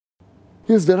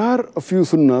Yes, there are a few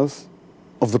sunnahs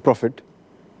of the Prophet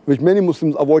which many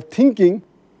Muslims avoid thinking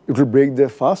it will break their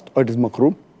fast or it is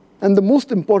makruh. And the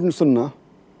most important sunnah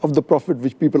of the Prophet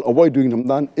which people avoid doing in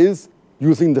Ramadan is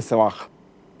using the siwaak,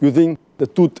 using the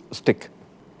tooth stick.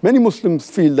 Many Muslims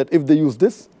feel that if they use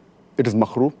this, it is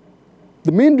makruh.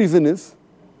 The main reason is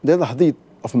there's a hadith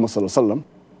of Muhammad sallallahu alaihi wasallam,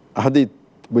 a hadith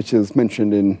which is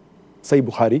mentioned in Sahih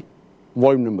Bukhari,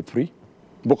 volume number 3,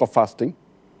 book of fasting,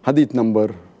 hadith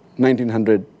number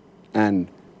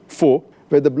 1904,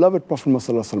 where the beloved Prophet Muhammad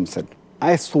sallallahu alaihi wasallam said,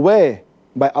 I swear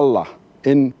by Allah,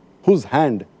 in whose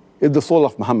hand is the soul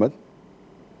of Muhammad,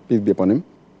 peace be upon him,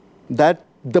 that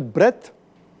the breath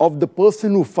of the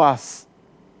person who fasts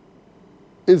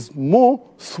is more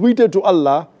sweeter to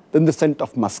Allah than the scent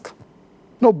of musk.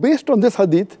 Now, based on this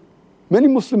hadith, many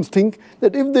Muslims think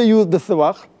that if they use the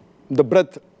siwaak, the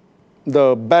breath,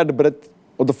 the bad breath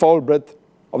or the foul breath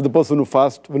of the person who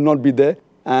fasts will not be there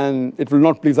and it will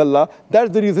not please Allah.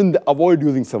 That's the reason they avoid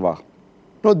using siwaak.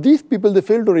 Now, these people, they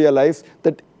fail to realize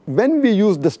that when we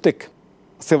use the stick,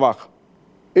 siwaak,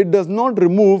 it does not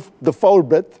remove the foul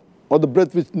breath or the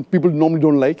breath which people normally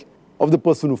don't like of the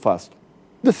person who fasts.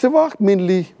 The siwaak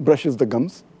mainly brushes the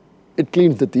gums. It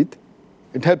cleans the teeth.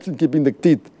 It helps in keeping the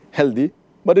teeth healthy.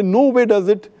 But in no way does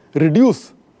it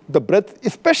reduce the breath,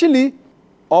 especially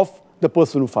of the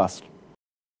person who fasts.